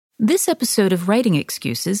This episode of Writing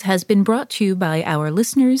Excuses has been brought to you by our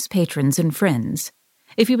listeners, patrons, and friends.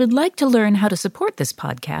 If you would like to learn how to support this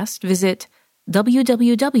podcast, visit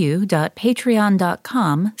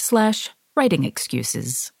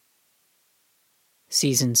www.patreon.com/writingexcuses.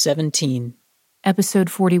 Season 17.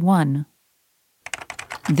 Episode 41.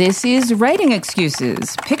 This is Writing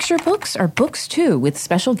Excuses. Picture books are books too, with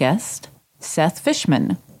special guest, Seth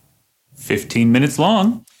Fishman. 15 minutes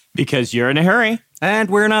long. Because you're in a hurry. And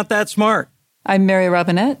we're not that smart. I'm Mary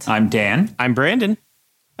Robinette. I'm Dan. I'm Brandon.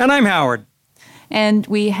 And I'm Howard. And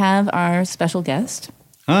we have our special guest.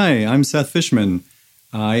 Hi, I'm Seth Fishman.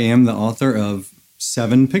 I am the author of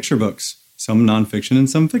 7 picture books, some nonfiction and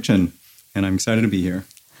some fiction, and I'm excited to be here.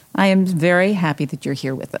 I am very happy that you're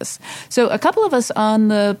here with us. So a couple of us on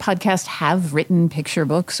the podcast have written picture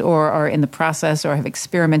books or are in the process or have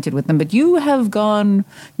experimented with them, but you have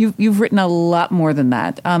you've written a lot more than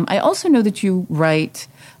that. I also know that you write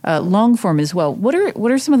long form as well. What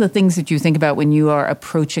are some of the things that you think about when you are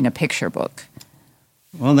approaching a picture book?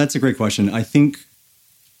 Well, that's a great question. I think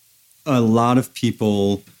a lot of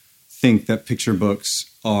people think that picture books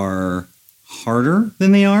are harder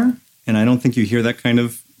than they are, and I don't think you hear that kind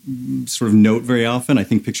of sort of note very often. I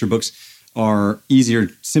think picture books are easier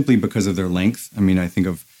simply because of their length. I mean, I think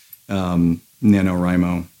of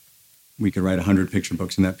NaNoWriMo. We could write 100 picture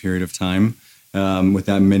books in that period of time with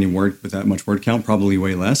that much word count, probably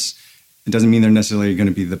way less. It doesn't mean they're necessarily going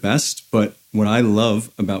to be the best, but what I love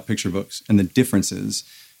about picture books and the differences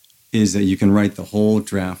is that you can write the whole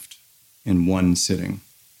draft in one sitting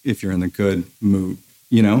if you're in the good mood,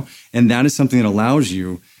 and that is something that allows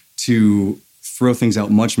you to throw things out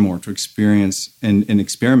much more, to experience and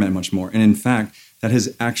experiment much more. And in fact, that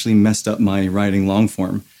has actually messed up my writing long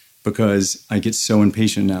form because I get so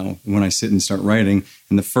impatient now when I sit and start writing.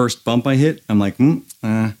 And the first bump I hit, I'm like,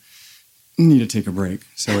 I need to take a break.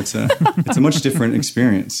 So it's a much different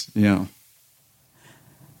experience. Yeah.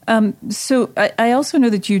 So I also know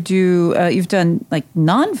that you've done like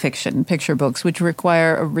nonfiction picture books, which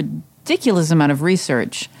require a ridiculous amount of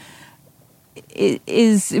research.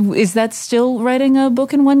 Is that still writing a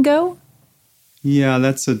book in one go? Yeah,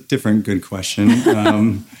 that's a different good question.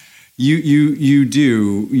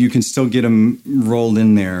 You can still get them rolled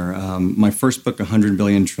in there. My first book, 100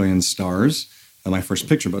 Billion Trillion Stars, my first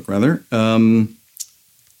picture book rather,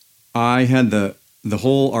 I had the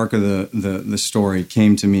whole arc of the story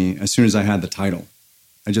came to me as soon as I had the title.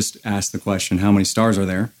 I just asked the question, how many stars are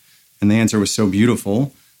there? And the answer was so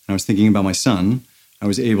beautiful. And I was thinking about my son. I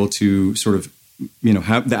was able to sort of,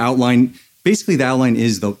 have the outline. Basically, the outline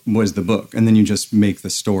was the book, and then you just make the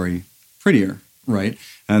story prettier, right?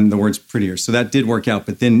 And the words prettier. So that did work out,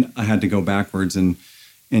 but then I had to go backwards and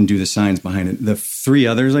do the science behind it. The 3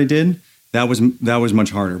 others I did, that was much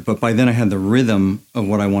harder. But by then I had the rhythm of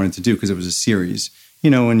what I wanted to do because it was a series.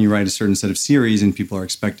 When you write a certain set of series and people are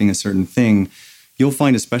expecting a certain thing, you'll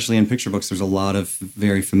find, especially in picture books, there's a lot of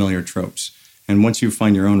very familiar tropes. And once you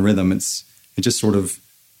find your own rhythm, it just sort of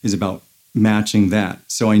is about matching that.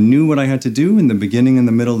 So I knew what I had to do in the beginning and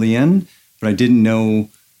the middle and the end, but I didn't know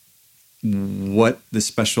what the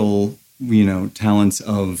special, talents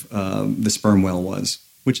of the sperm whale was,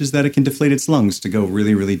 which is that it can deflate its lungs to go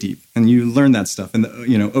really, really deep. And you learn that stuff in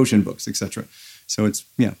the, ocean books, etc. So it's,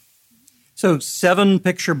 yeah. So 7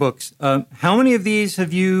 picture books. How many of these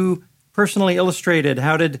have you personally illustrated?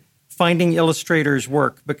 How did finding illustrators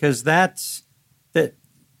work? Because that's that.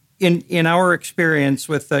 In our experience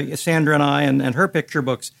with Sandra and I and her picture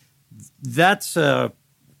books, that's a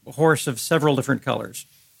horse of several different colors.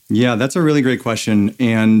 Yeah, that's a really great question.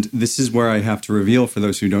 And this is where I have to reveal for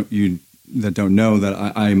those who don't know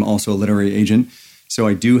that I'm also a literary agent. So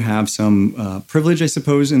I do have some privilege, I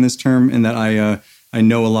suppose, in this term, in that I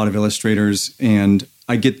know a lot of illustrators. And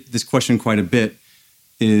I get this question quite a bit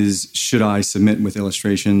is, should I submit with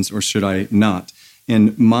illustrations or should I not?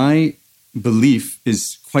 And my belief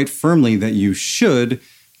is quite firmly that you should,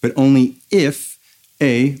 but only if,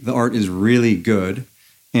 A, the art is really good,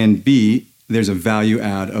 and B, there's a value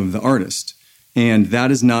add of the artist. And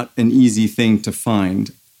that is not an easy thing to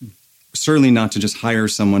find. Certainly not to just hire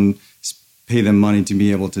someone, pay them money to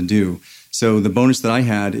be able to do. So the bonus that I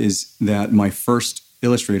had is that my first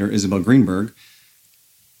illustrator, Isabel Greenberg,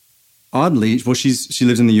 oddly, well, she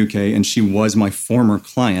lives in the UK, and she was my former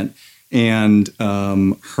client. And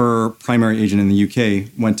her primary agent in the UK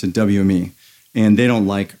went to WME, and they don't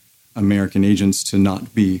like American agents to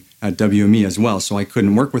not be at WME as well. So I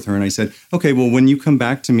couldn't work with her. And I said, okay, well, when you come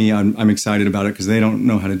back to me, I'm excited about it because they don't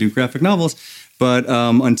know how to do graphic novels. But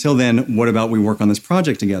until then, what about we work on this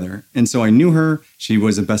project together? And so I knew her. She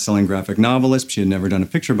was a best-selling graphic novelist. She had never done a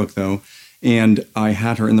picture book, though. And I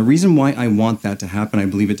had her. And the reason why I want that to happen, I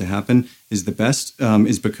believe it to happen, is the best,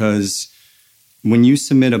 is because when you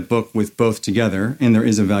submit a book with both together and there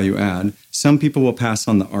is a value add, some people will pass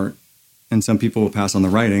on the art and some people will pass on the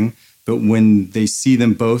writing. But when they see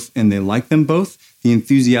them both and they like them both, the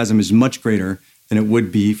enthusiasm is much greater than it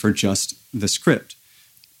would be for just the script.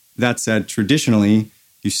 That said, traditionally,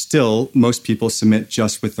 most people submit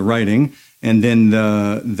just with the writing, and then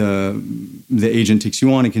the agent takes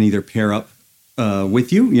you on and can either pair up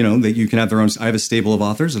with you, that you can have their own. I have a stable of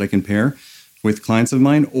authors that I can pair with clients of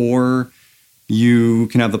mine, or you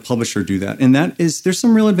can have the publisher do that. And there's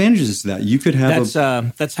some real advantages to that. You could have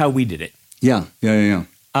that's how we did it. Yeah.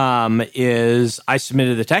 Is I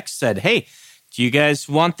submitted the text, said, hey, do you guys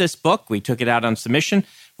want this book? We took it out on submission.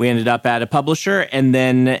 We ended up at a publisher and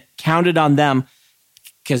then counted on them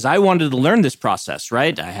because I wanted to learn this process,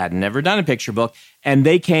 right? I had never done a picture book. And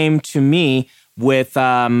they came to me with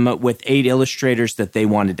 8 illustrators that they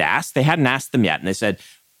wanted to ask. They hadn't asked them yet. And they said,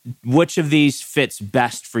 which of these fits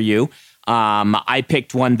best for you? I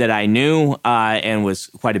picked one that I knew and was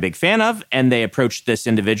quite a big fan of. And they approached this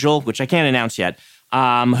individual, which I can't announce yet,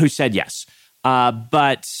 who said yes.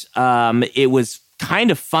 But it was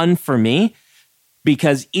kind of fun for me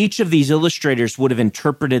because each of these illustrators would have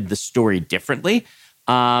interpreted the story differently.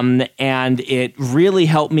 And it really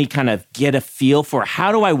helped me kind of get a feel for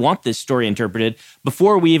how do I want this story interpreted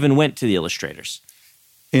before we even went to the illustrators.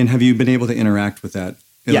 And have you been able to interact with that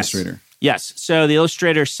illustrator? Yes. So the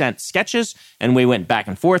illustrator sent sketches, and we went back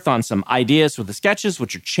and forth on some ideas with the sketches,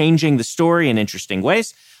 which are changing the story in interesting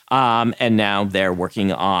ways. And now they're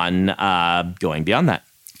working on going beyond that.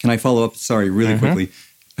 Can I follow up? Sorry, really quickly.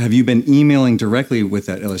 Have you been emailing directly with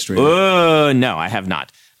that illustrator? No, I have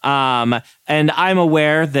not. And I'm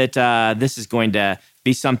aware that this is going to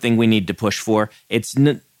be something we need to push for.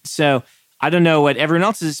 So I don't know what everyone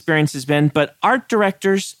else's experience has been, but art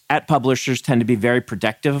directors at publishers tend to be very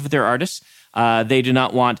protective of their artists. They do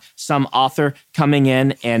not want some author coming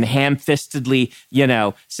in and ham-fistedly,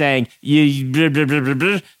 saying, blah, blah, blah,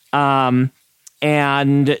 blah, blah.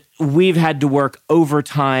 And we've had to work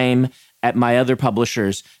overtime at my other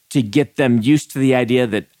publishers to get them used to the idea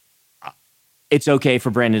that it's okay for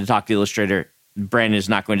Brandon to talk to the illustrator. Brandon is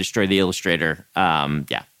not going to destroy the illustrator.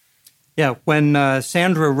 Yeah, when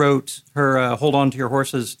Sandra wrote her Hold On to Your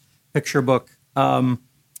Horses picture book,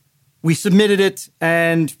 we submitted it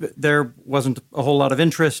and there wasn't a whole lot of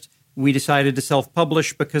interest. We decided to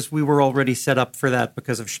self-publish because we were already set up for that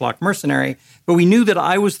because of Schlock Mercenary. But we knew that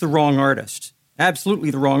I was the wrong artist,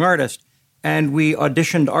 absolutely the wrong artist. And we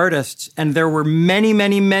auditioned artists, and there were many,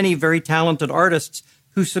 many, many very talented artists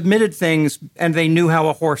who submitted things and they knew how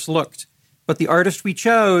a horse looked. But the artist we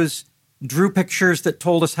chose drew pictures that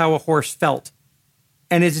told us how a horse felt.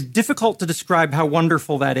 And it's difficult to describe how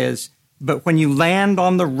wonderful that is. But when you land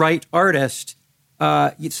on the right artist,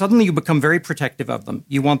 suddenly you become very protective of them.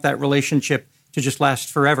 You want that relationship to just last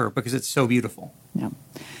forever because it's so beautiful.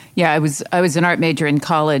 Yeah, I was an art major in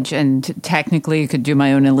college and technically could do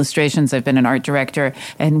my own illustrations. I've been an art director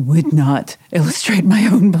and would not illustrate my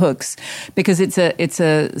own books because it's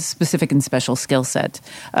a specific and special skill set.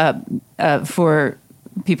 For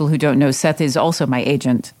people who don't know, Seth is also my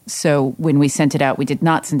agent. So when we sent it out, we did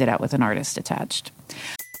not send it out with an artist attached.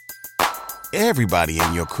 Everybody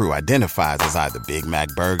in your crew identifies as either Big Mac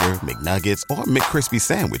Burger, McNuggets, or McCrispy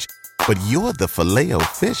Sandwich. But you're the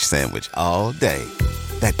Filet-O-Fish Sandwich all day.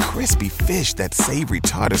 That crispy fish, that savory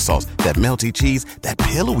tartar sauce, that melty cheese, that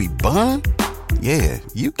pillowy bun. Yeah,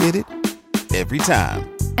 you get it. Every time.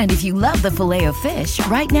 And if you love the Filet-O-Fish,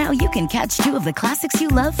 right now you can catch 2 of the classics you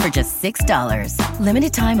love for just $6.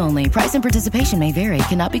 Limited time only. Price and participation may vary.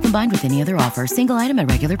 Cannot be combined with any other offer. Single item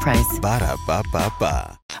at regular price.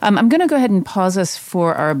 Ba-da-ba-ba-ba. I'm going to go ahead and pause us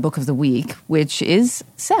for our book of the week, which is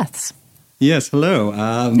Seth's. Yes, hello.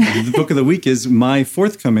 The book of the week is my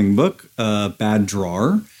forthcoming book, Bad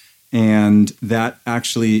Drawer. And that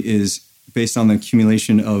actually is based on the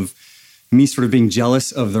accumulation of me sort of being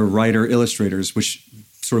jealous of the writer-illustrators, which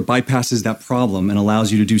sort of bypasses that problem and allows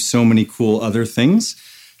you to do so many cool other things.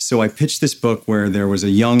 So I pitched this book where there was a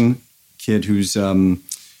young kid who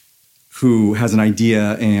has an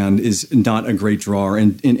idea and is not a great drawer.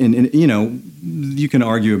 And you can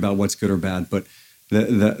argue about what's good or bad, but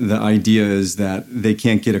the idea is that they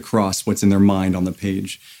can't get across what's in their mind on the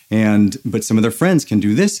page. But some of their friends can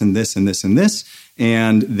do this and this and this and this,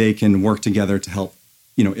 and they can work together to help,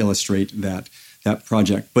 illustrate that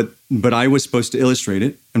project. But I was supposed to illustrate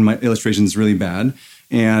it, and my illustration is really bad.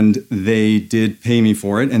 And they did pay me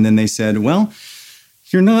for it. And then they said, well,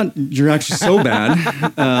 You're actually so bad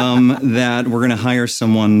that we're going to hire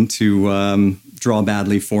someone to draw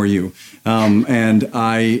badly for you. And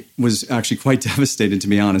I was actually quite devastated, to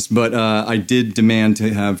be honest. But I did demand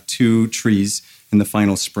to have 2 trees in the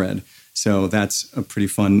final spread. So that's a pretty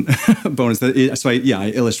fun bonus.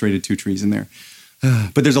 I illustrated 2 trees in there.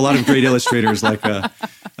 But there's a lot of great illustrators like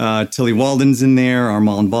Tilly Walden's in there,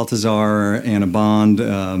 Armand Baltazar, Anna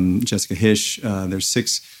Bond, Jessica Hish. There's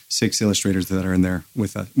six illustrators that are in there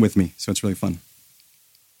with me. So it's really fun.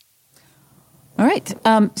 All right.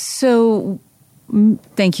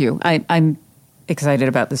 Thank you. I'm excited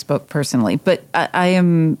about this book personally, but I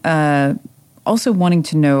am also wanting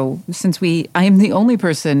to know, since I am the only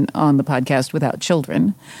person on the podcast without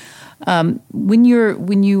children, when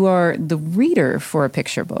you are the reader for a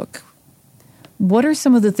picture book, what are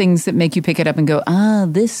some of the things that make you pick it up and go,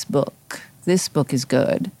 this book is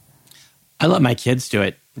good? I let my kids do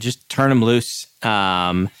it. Just turn them loose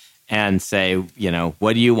and say,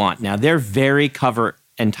 what do you want? Now, they're very cover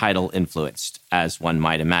and title influenced, as one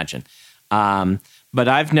might imagine. But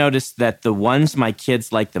I've noticed that the ones my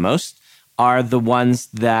kids like the most are the ones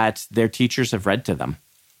that their teachers have read to them,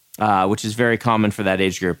 which is very common for that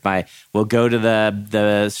age group. We'll go to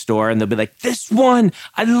the store and they'll be like, this one,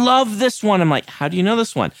 I love this one. I'm like, how do you know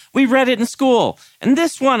this one? We read it in school. And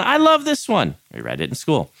this one, I love this one. We read it in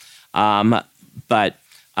school. But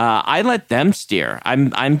I let them steer.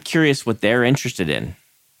 I'm curious what they're interested in.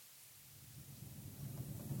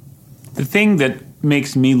 The thing that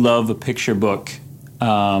makes me love a picture book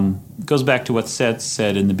goes back to what Seth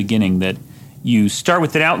said in the beginning, that you start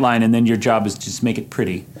with an outline and then your job is to just make it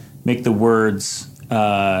pretty. Make the words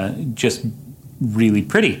just really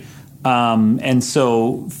pretty. And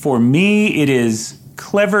so for me, it is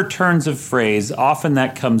clever turns of phrase. Often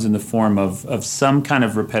that comes in the form of some kind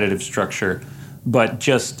of repetitive structure, but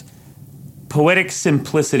just poetic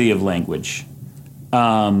simplicity of language.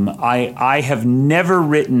 I have never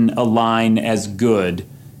written a line as good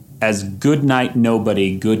as "Good night,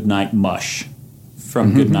 nobody, good night, mush"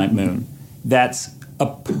 from Goodnight Moon. That's a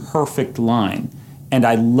perfect line. And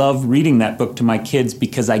I love reading that book to my kids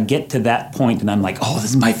because I get to that point and I'm like, oh,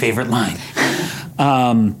 this is my favorite line.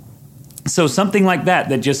 So something like that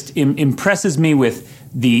just impresses me with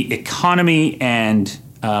the economy and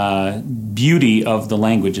beauty of the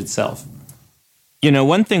language itself.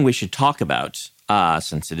 One thing we should talk about,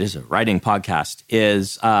 since it is a writing podcast,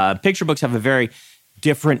 is picture books have a very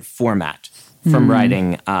different format from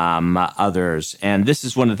writing others. And this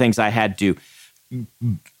is one of the things I had to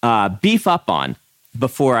beef up on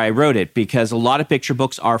before I wrote it, because a lot of picture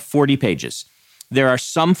books are 40 pages. There are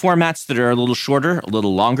some formats that are a little shorter, a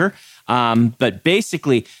little longer. But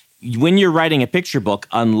basically, when you're writing a picture book,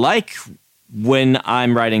 unlike when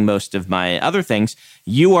I'm writing most of my other things,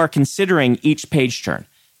 you are considering each page turn.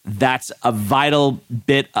 That's a vital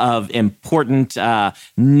bit of important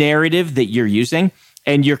narrative that you're using.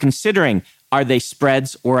 And you're considering, are they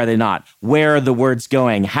spreads or are they not? Where are the words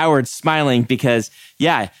going? Howard's smiling because,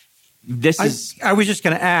 this I was just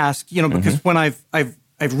going to ask, because when I've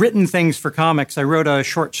written things for comics, I wrote a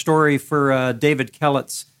short story for David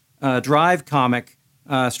Kellett's Drive comic.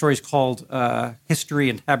 Story's called History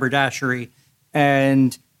and Haberdashery.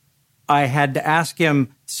 And I had to ask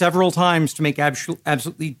him several times to make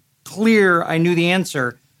absolutely clear I knew the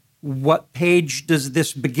answer. What page does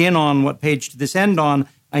this begin on? What page does this end on?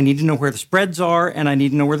 I need to know where the spreads are, and I need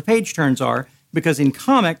to know where the page turns are. Because in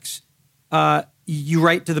comics, you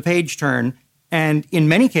write to the page turn, and in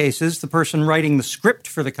many cases, the person writing the script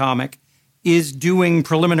for the comic is doing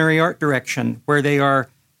preliminary art direction, where they are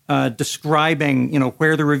describing,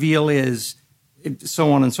 where the reveal is,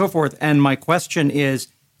 so on and so forth. And my question is,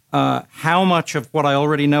 how much of what I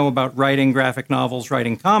already know about writing graphic novels,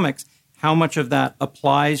 writing comics, how much of that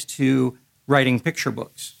applies to writing picture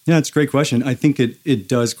books? Yeah, it's a great question. I think it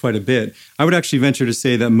does quite a bit. I would actually venture to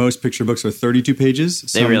say that most picture books are 32 pages.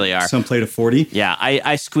 They really are. Some play to 40. Yeah,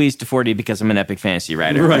 I squeezed to 40 because I'm an epic fantasy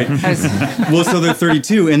writer. Right. Well, so they're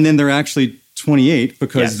 32, and then they're actually 28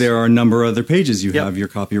 because there are a number of other pages. You have your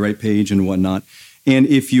copyright page and whatnot. And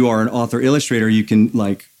if you are an author-illustrator, you can,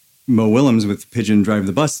 like Mo Willems with Pigeon Drive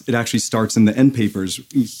the Bus, it actually starts in the end papers.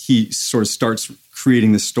 He sort of starts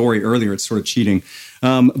creating the story earlier. It's sort of cheating.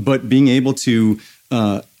 But being able to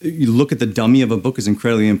look at the dummy of a book is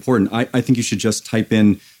incredibly important. I think you should just type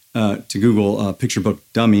in to Google picture book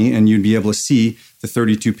dummy, and you'd be able to see the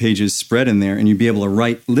 32 pages spread in there, and you'd be able to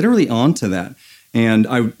write literally onto that. And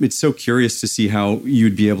it's so curious to see how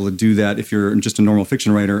you'd be able to do that if you're just a normal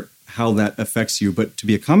fiction writer, how that affects you. But to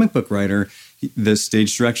be a comic book writer, the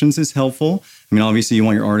stage directions is helpful. I mean, obviously you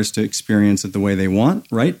want your artist to experience it the way they want,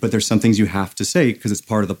 right? But there's some things you have to say because it's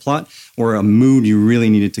part of the plot or a mood you really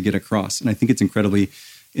needed to get across. And I think it's incredibly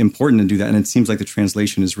important to do that. And it seems like the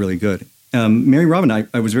translation is really good. Mary Robin,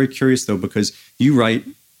 I was very curious though, because you write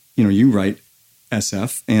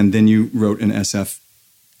SF and then you wrote an SF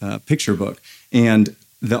picture book. And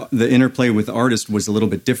the interplay with the artist was a little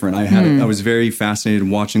bit different. I was very fascinated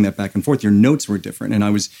watching that back and forth. Your notes were different. And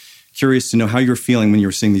I was curious to know how you were feeling when you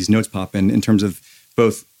were seeing these notes pop in terms of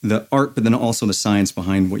both the art, but then also the science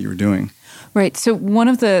behind what you were doing. Right. So one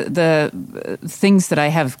of the things that I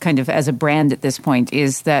have kind of as a brand at this point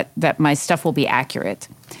is that my stuff will be accurate.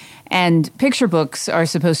 And picture books are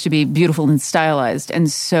supposed to be beautiful and stylized. And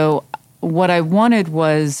so what I wanted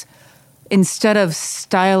was, instead of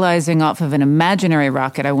stylizing off of an imaginary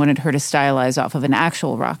rocket, I wanted her to stylize off of an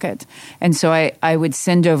actual rocket. And so I would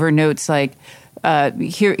send over notes like,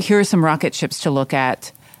 here are some rocket ships to look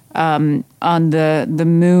at. On the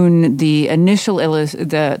moon, the initial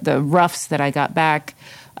the roughs that I got back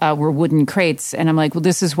were wooden crates, and I'm like, well,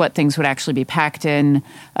 this is what things would actually be packed in.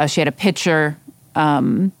 She had a pitcher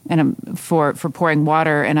for pouring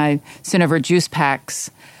water, and I sent over juice packs,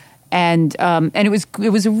 and it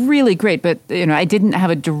was really great. But I didn't have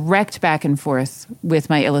a direct back and forth with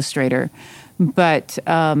my illustrator. But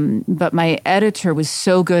my editor was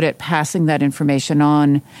so good at passing that information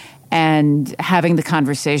on and having the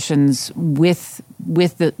conversations with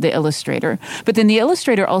the illustrator. But then the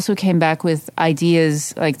illustrator also came back with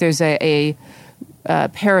ideas, like there's a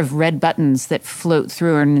pair of red buttons that float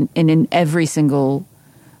through and in every single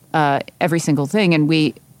thing. And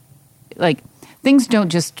we, like, things don't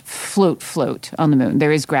just float on the moon.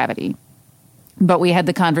 There is gravity. But we had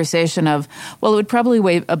the conversation of, well, it would probably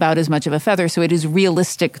weigh about as much of a feather, so it is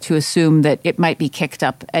realistic to assume that it might be kicked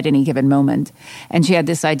up at any given moment. And she had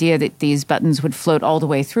this idea that these buttons would float all the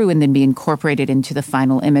way through and then be incorporated into the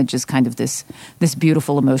final image as kind of this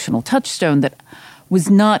beautiful emotional touchstone that was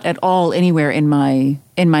not at all anywhere in my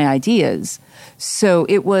ideas. So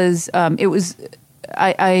it was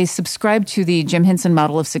I subscribe to the Jim Henson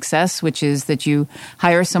model of success, which is that you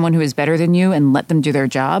hire someone who is better than you and let them do their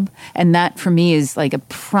job. And that, for me, is like a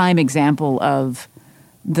prime example of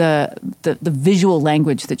the visual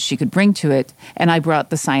language that she could bring to it. And I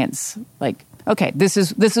brought the science, like, okay, this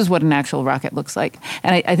is what an actual rocket looks like.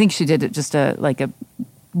 And I think she did just a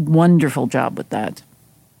wonderful job with that.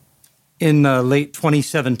 In late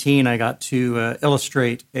 2017, I got to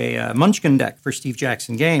illustrate a Munchkin deck for Steve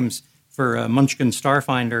Jackson Games for Munchkin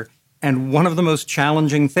Starfinder. And one of the most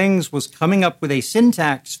challenging things was coming up with a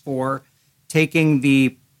syntax for taking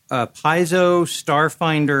the Paizo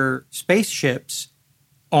Starfinder spaceships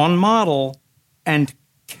on model and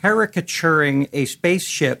caricaturing a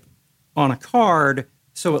spaceship on a card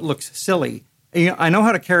so it looks silly. I know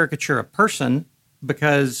how to caricature a person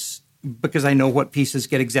because I know what pieces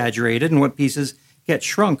get exaggerated and what pieces get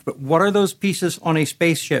shrunk. But what are those pieces on a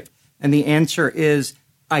spaceship? And the answer is,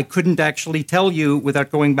 I couldn't actually tell you without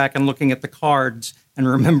going back and looking at the cards and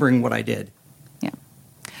remembering what I did. Yeah.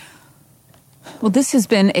 Well, this has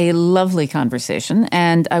been a lovely conversation,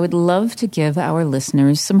 and I would love to give our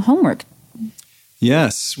listeners some homework.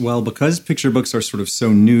 Yes. Well, because picture books are sort of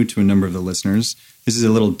so new to a number of the listeners, this is a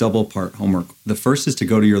little double-part homework. The first is to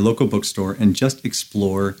go to your local bookstore and just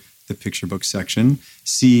explore the picture book section,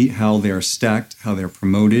 see how they are stacked, how they're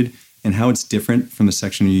promoted, and how it's different from the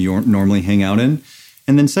section you normally hang out in.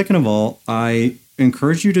 And then second of all, I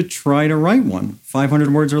encourage you to try to write one,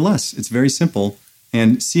 500 words or less. It's very simple,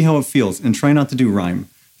 and see how it feels, and try not to do rhyme.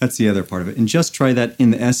 That's the other part of it. And just try that in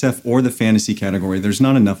the SF or the fantasy category. There's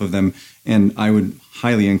not enough of them, and I would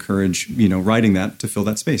highly encourage, writing that to fill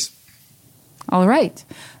that space. All right.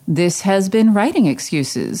 This has been Writing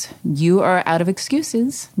Excuses. You are out of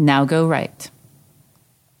excuses. Now go write.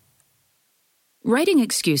 Writing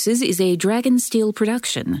Excuses is a Dragonsteel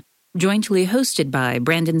production, jointly hosted by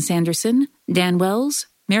Brandon Sanderson, Dan Wells,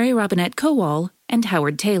 Mary Robinette Kowal, and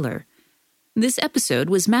Howard Taylor. This episode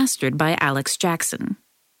was mastered by Alex Jackson.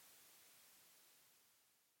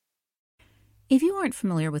 If you aren't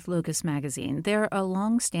familiar with Locus Magazine, they're a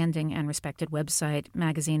long-standing and respected website,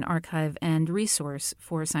 magazine archive, and resource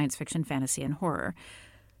for science fiction, fantasy, and horror.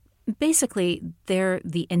 Basically, they're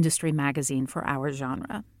the industry magazine for our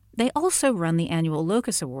genre. They also run the annual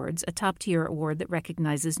Locus Awards, a top-tier award that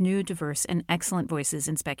recognizes new, diverse, and excellent voices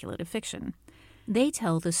in speculative fiction. They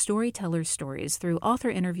tell the storyteller's stories through author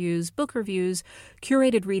interviews, book reviews,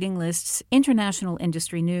 curated reading lists, international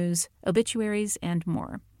industry news, obituaries, and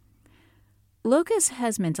more. Locus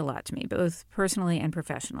has meant a lot to me, both personally and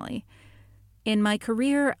professionally. In my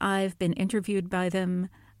career, I've been interviewed by them,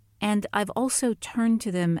 and I've also turned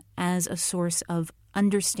to them as a source of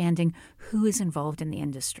understanding who is involved in the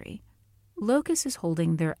industry. Locus is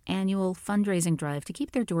holding their annual fundraising drive to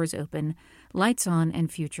keep their doors open, lights on,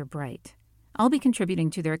 and future bright. I'll be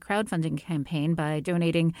contributing to their crowdfunding campaign by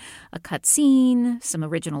donating a cut scene, some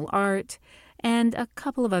original art, and a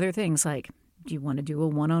couple of other things like, do you want to do a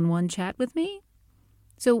one-on-one chat with me?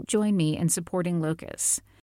 So join me in supporting Locus.